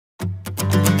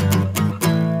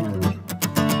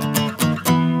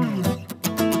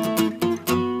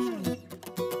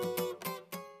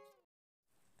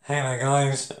Hey there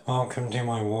guys, welcome to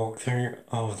my walkthrough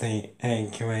of the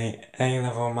AQA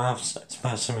A-Level Maths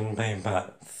Specimen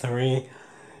Paper 3.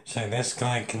 So this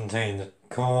guide contains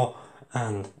core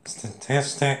and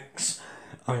statistics.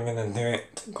 I'm going to do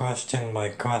it question by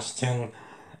question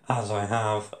as I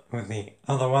have with the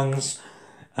other ones.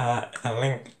 A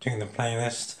link to the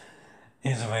playlist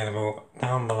is available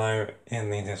down below in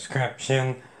the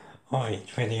description of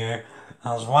each video,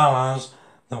 as well as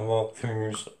the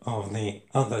walkthroughs of the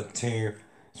other two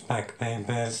spec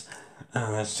papers.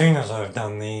 And as soon as I've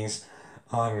done these,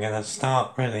 I'm going to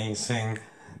start releasing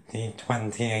the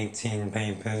 2018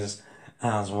 papers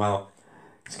as well.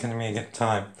 It's going to be a good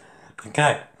time.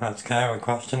 Okay, let's go with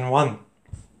question 1.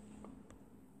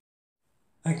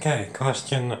 Okay,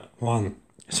 question 1.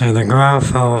 So the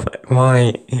graph of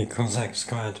y equals x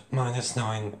squared minus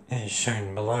 9 is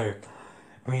shown below.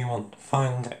 We want to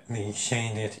find the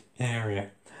shaded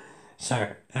area.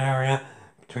 So area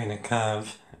between the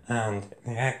curve and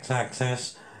the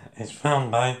x-axis is found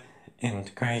by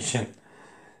integration.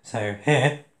 So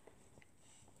here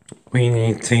we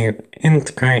need to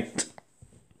integrate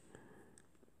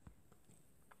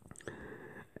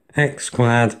x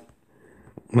squared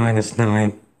minus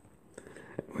 9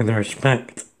 with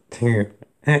respect to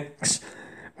x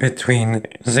between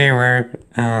 0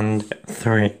 and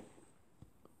 3.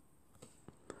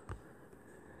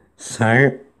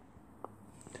 So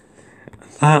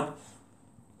that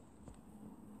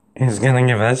is going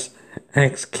to give us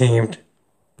x cubed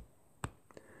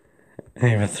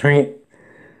over 3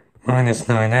 minus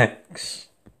 9x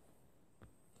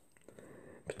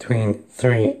between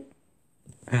 3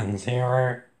 and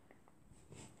 0.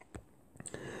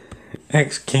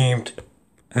 X cubed,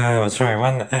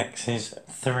 when x is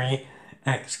 3,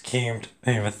 x cubed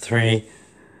over 3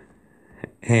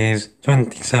 is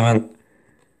 27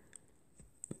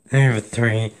 over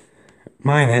 3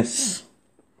 minus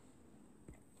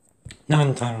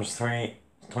 9 times 3 is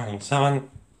 27.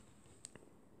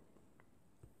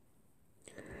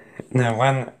 Now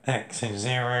when x is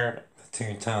 0, the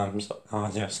two terms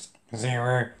are just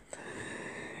 0.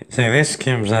 So this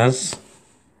gives us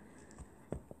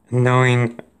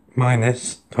 9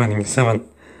 minus 27.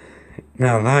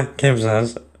 Now that gives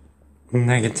us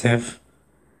negative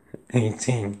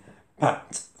 18.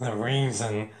 But the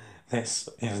reason this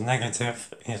is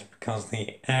negative is because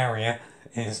the area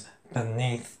is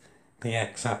beneath the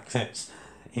x-axis.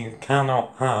 You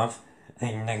cannot have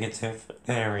a negative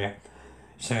area.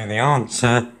 So the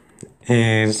answer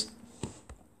is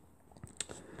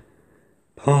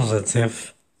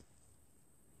positive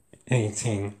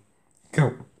 18.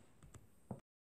 Cool.